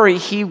story.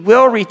 He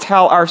will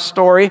retell our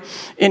story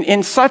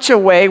in such a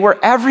way where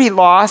every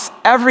loss,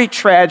 every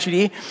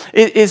tragedy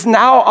is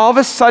now all of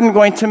a sudden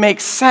going to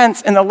make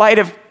sense in the light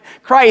of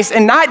Christ.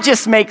 And not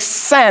just make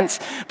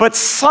sense, but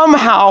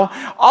somehow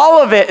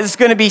all of it is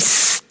going to be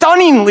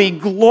stunningly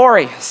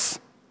glorious.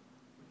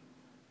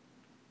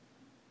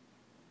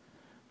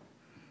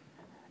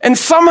 And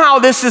somehow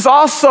this is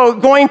also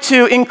going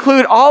to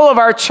include all of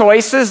our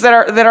choices, that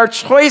our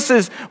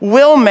choices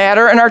will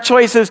matter and our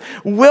choices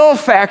will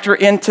factor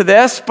into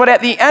this. But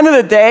at the end of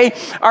the day,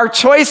 our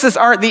choices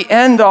aren't the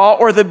end all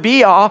or the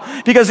be all,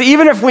 because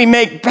even if we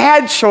make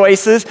bad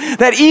choices,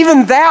 that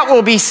even that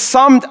will be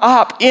summed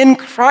up in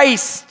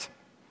Christ.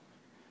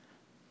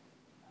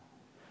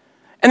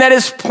 And that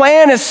his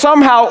plan is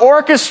somehow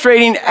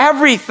orchestrating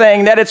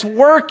everything, that it's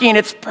working,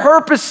 it's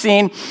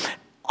purposing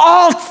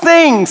all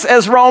things,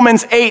 as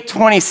Romans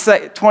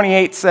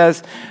 8:28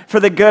 says, for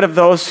the good of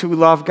those who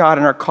love God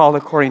and are called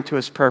according to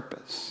his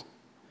purpose.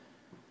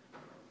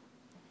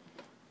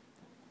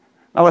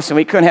 Now listen,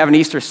 we couldn't have an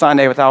Easter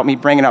Sunday without me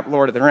bringing up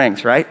Lord of the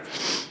Rings, right?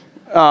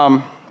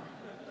 In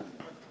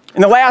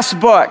the last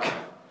book,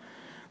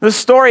 the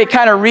story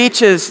kind of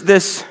reaches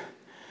this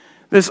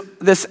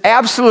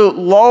absolute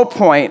low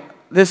point,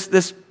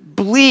 this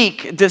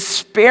bleak,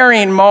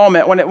 despairing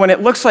moment when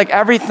it looks like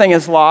everything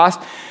is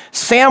lost.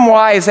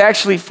 Samwise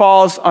actually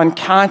falls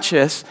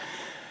unconscious,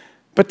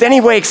 but then he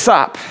wakes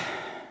up,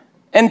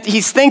 and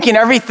he's thinking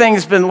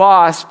everything's been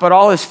lost, but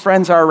all his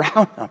friends are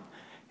around him.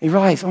 He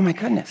realizes, oh my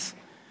goodness.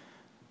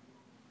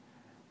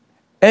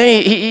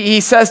 And he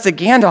says to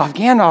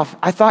Gandalf,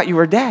 I thought you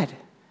were dead.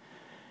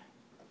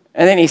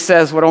 And then he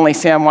says what only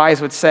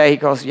Samwise would say. He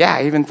goes, yeah,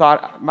 I even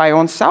thought my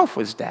own self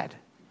was dead.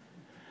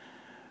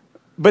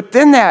 But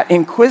then that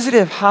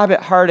inquisitive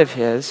hobbit heart of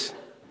his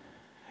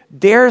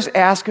dares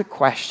ask a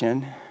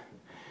question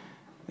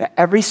that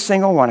every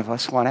single one of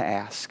us want to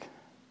ask.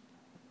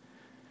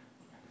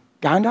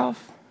 Gandalf,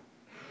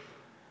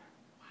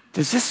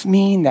 does this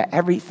mean that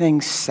everything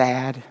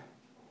sad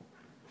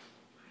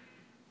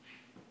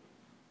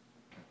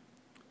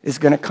is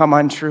going to come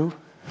untrue?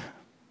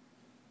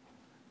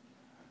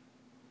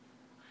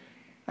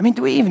 I mean,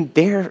 do we even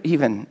dare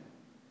even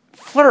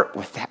flirt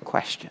with that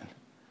question?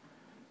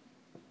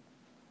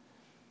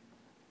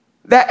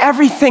 That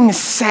everything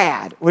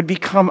sad would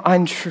become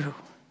untrue.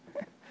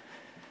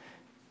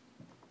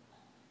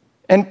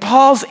 And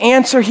Paul's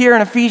answer here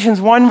in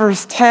Ephesians 1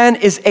 verse 10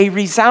 is a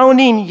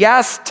resounding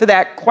yes to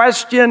that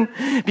question,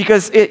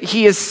 because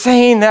he is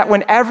saying that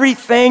when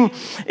everything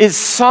is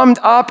summed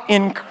up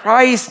in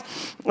Christ,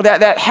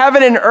 that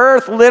heaven and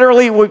earth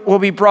literally will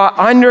be brought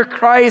under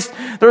Christ.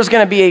 There's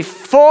going to be a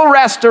full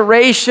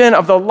restoration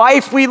of the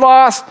life we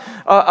lost,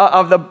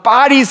 of the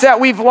bodies that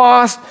we've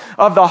lost,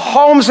 of the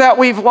homes that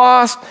we've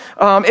lost.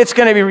 It's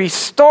going to be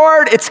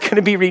restored. It's going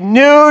to be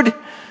renewed,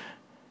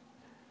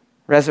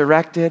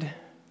 resurrected,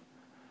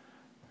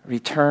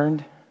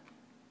 returned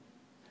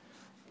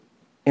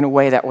in a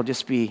way that will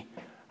just be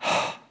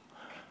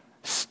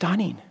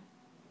stunning.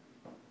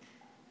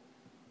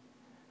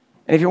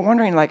 And if you're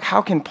wondering, like,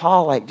 how can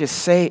Paul, like, just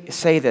say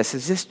this?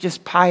 Is this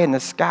just pie in the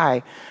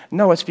sky?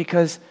 No, it's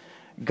because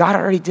God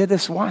already did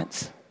this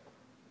once.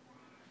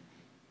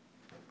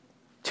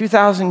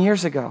 2,000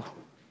 years ago.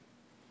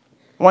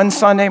 One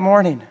Sunday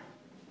morning.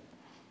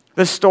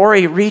 The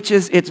story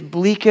reaches its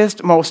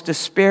bleakest, most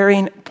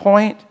despairing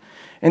point.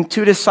 And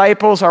two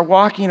disciples are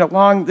walking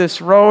along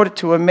this road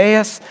to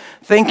Emmaus,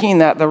 thinking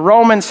that the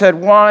Romans had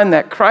won,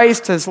 that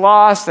Christ has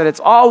lost, that it's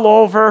all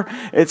over,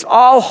 it's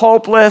all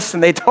hopeless,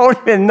 and they don't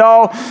even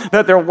know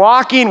that they're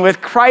walking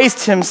with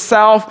Christ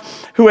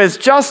himself, who has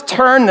just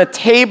turned the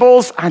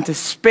tables on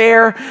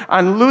despair,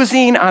 on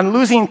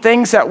losing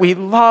things that we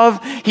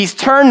love. He's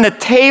turned the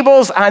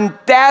tables on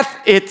death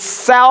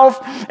itself,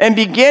 and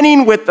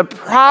beginning with the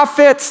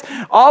prophets,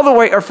 all the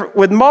way, or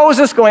with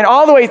Moses going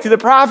all the way through the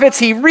prophets,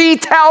 he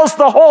retells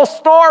the whole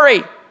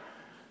story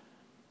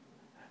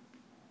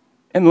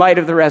in light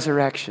of the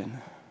resurrection.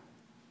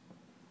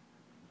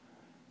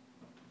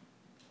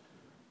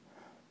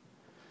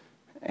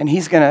 And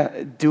he's going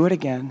to do it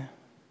again.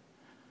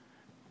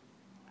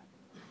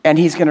 And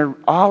he's going to,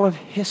 all of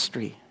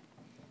history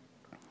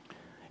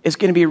is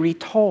going to be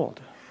retold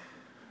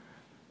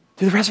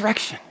through the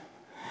resurrection.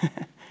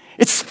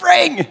 It's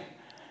spring.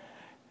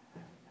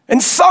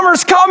 And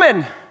summer's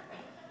coming.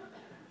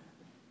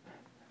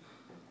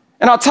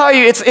 And I'll tell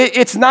you,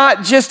 it's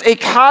not just a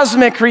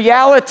cosmic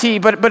reality,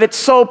 but it's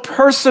so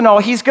personal.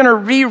 He's going to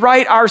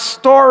rewrite our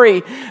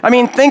story. I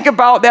mean, think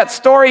about that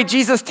story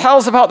Jesus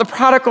tells about the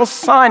prodigal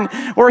son,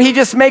 where he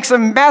just makes a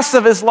mess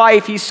of his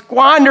life. He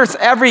squanders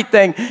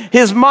everything,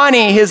 his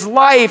money, his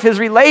life, his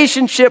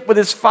relationship with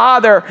his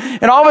father.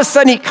 And all of a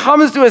sudden, he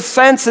comes to his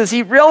senses.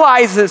 He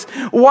realizes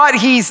what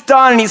he's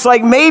done. And he's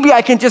like, maybe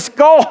I can just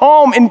go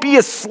home and be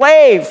a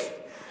slave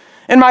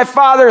in my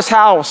father's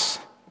house.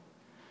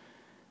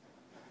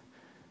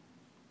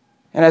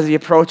 And as he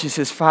approaches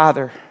his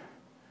father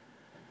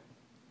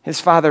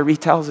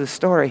retells his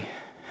story.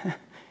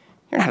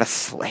 You're not a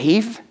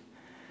slave.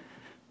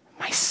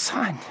 My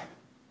son.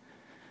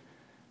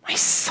 My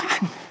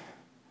son.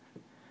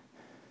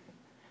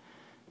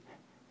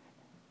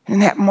 And in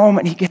that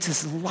moment, he gets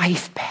his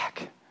life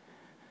back.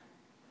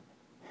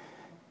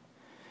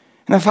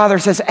 And the father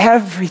says,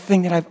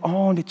 everything that I've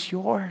owned, it's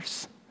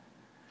yours.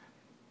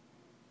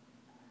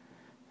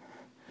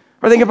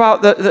 Or think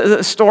about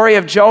the story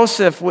of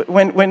Joseph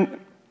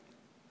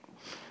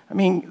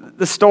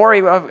the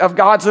story of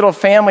God's little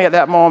family at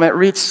that moment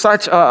reached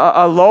such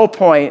a low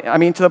point. I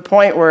mean, to the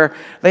point where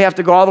they have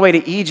to go all the way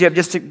to Egypt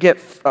just to get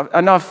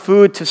enough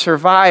food to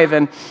survive.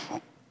 And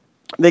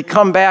they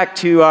come back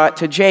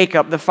to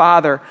Jacob, the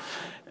father,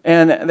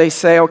 and they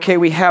say, okay,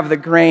 we have the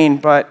grain,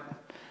 but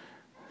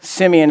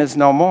Simeon is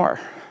no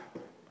more.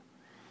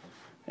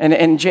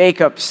 And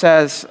Jacob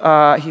says,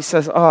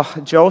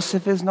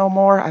 Joseph is no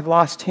more, I've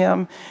lost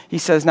him. He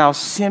says, now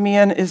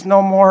Simeon is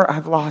no more,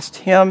 I've lost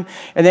him.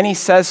 And then he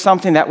says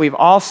something that we've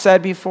all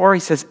said before.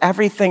 He says,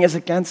 everything is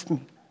against me.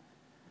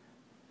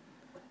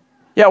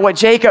 Yeah, what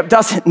Jacob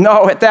doesn't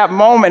know at that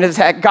moment is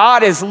that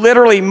God is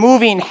literally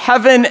moving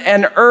heaven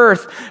and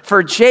earth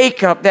for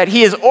Jacob, that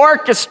he is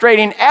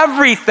orchestrating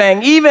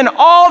everything, even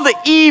all the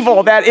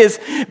evil that is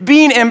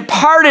being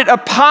imparted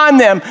upon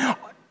them,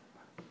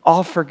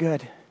 all for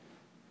good.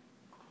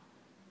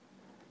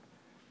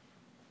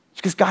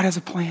 Because God has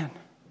a plan.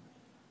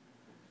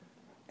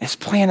 His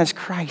plan is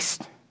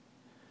Christ.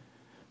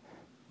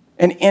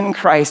 And in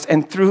Christ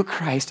and through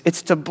Christ,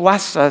 it's to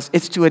bless us,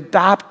 it's to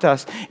adopt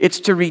us, it's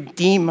to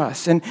redeem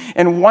us.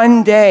 And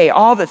one day,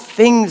 all the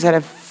things that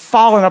have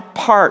fallen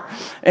apart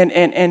and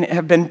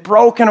have been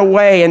broken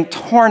away and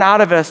torn out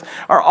of us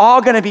are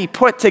all going to be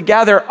put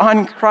together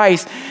on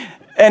Christ.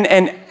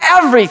 And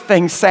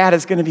everything sad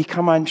is going to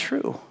become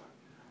untrue.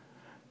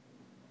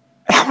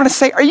 And I want to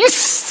say, are you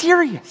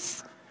serious?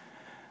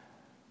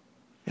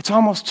 It's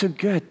almost too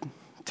good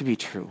to be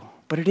true,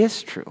 but it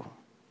is true.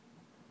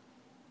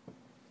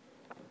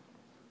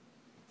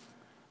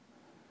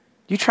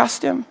 Do you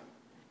trust him?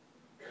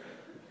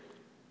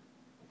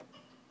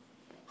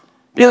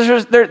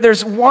 Because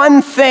there's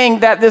one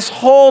thing that this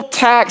whole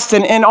text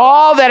and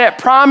all that it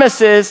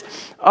promises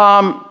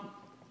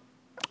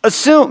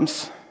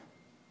assumes.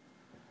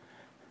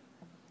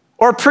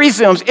 or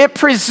presumes. It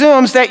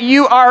presumes that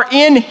you are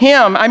in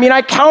him. I mean,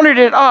 I counted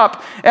it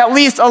up at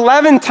least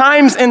 11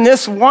 times in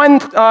this one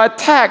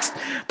text.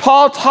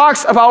 Paul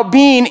talks about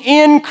being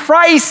in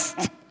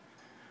Christ.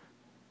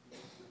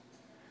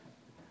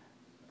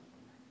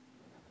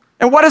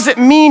 And what does it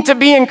mean to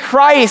be in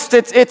Christ?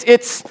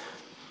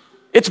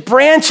 It's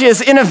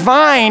branches in a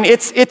vine.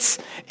 It's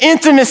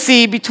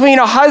intimacy between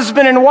a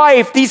husband and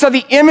wife. These are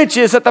the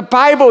images that the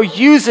Bible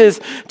uses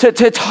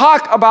to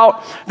talk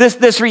about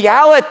this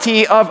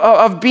reality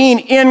of being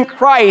in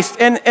Christ.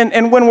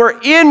 And when we're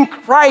in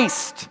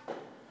Christ,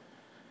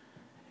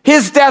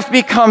 his death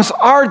becomes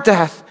our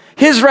death.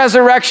 His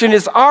resurrection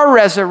is our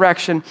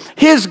resurrection.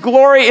 His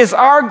glory is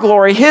our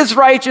glory. His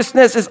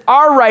righteousness is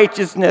our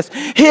righteousness.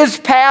 His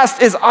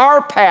past is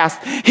our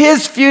past.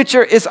 His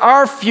future is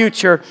our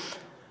future.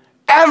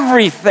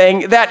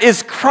 Everything that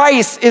is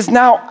Christ is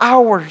now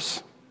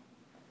ours.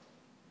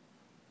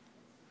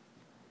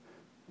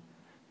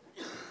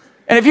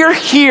 And if you're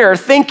here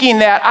thinking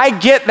that I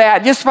get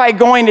that just by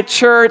going to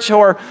church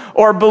or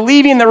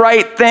believing the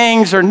right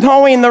things or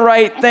knowing the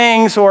right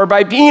things or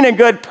by being a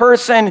good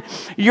person,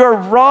 you're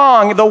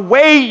wrong. The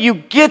way you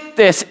get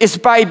this is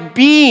by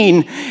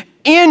being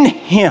in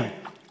him.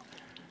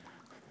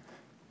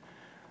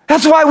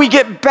 That's why we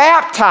get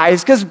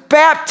baptized, because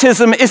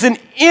baptism is an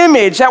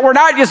image that we're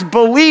not just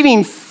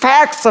believing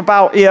facts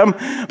about him,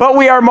 but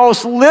we are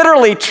most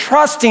literally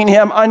trusting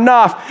him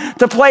enough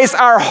to place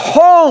our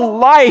whole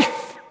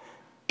life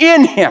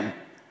in him,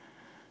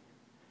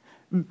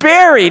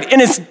 buried in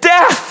his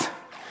death,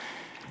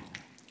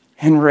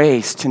 and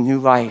raised to new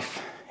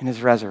life in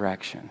his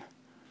resurrection.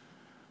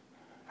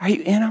 Are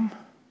you in him?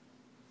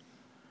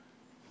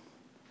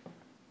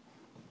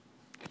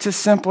 It's as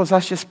simple as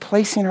us just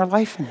placing our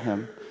life in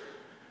him,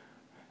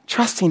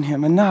 trusting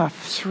him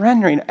enough,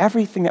 surrendering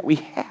everything that we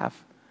have.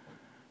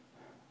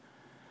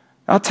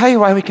 I'll tell you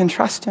why we can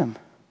trust him.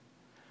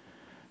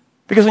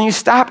 Because when you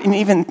stop and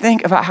even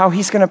think about how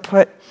he's going to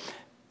put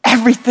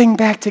everything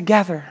back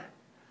together,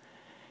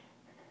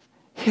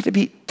 he had to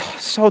be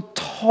so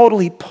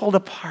totally pulled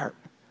apart,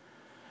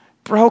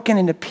 broken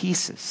into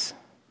pieces,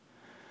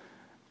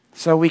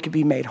 so we could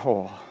be made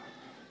whole.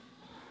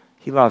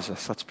 He loves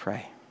us. Let's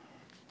pray.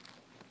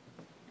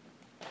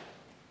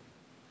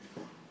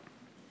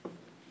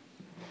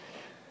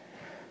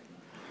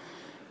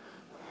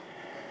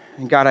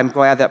 And God, I'm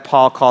glad that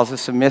Paul calls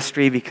this a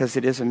mystery, because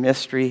it is a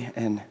mystery,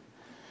 and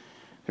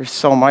there's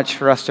so much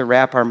for us to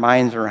wrap our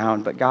minds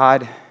around. But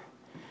God,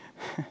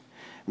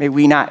 may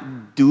we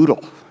not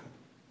doodle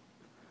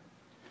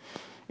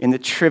in the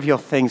trivial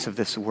things of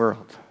this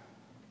world.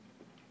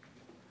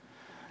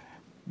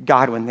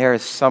 God, when there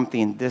is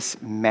something this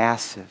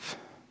massive,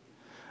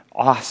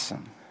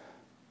 awesome,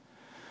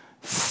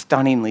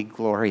 stunningly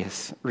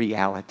glorious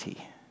reality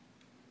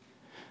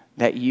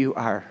that you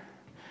are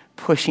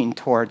pushing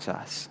towards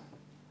us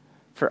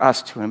for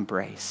us to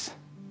embrace.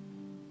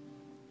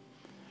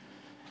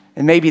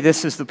 And maybe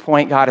this is the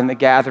point, God, in the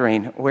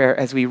gathering, where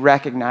as we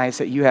recognize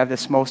that you have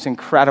this most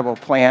incredible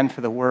plan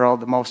for the world,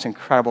 the most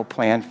incredible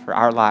plan for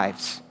our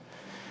lives,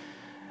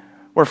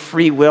 where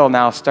free will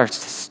now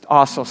starts to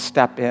also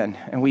step in,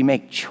 and we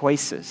make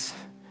choices.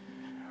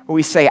 Where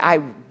we say, I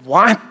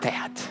want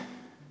that.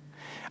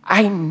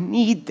 I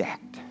need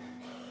that.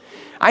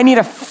 I need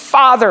a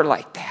father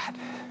like that.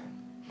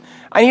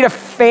 I need a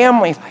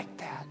family like that.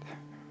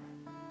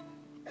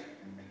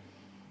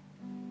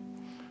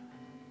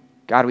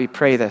 God, we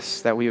pray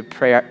this, that we would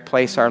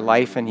place our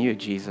life in you,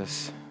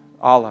 Jesus.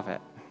 All of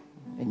it.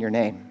 In your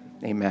name,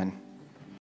 amen.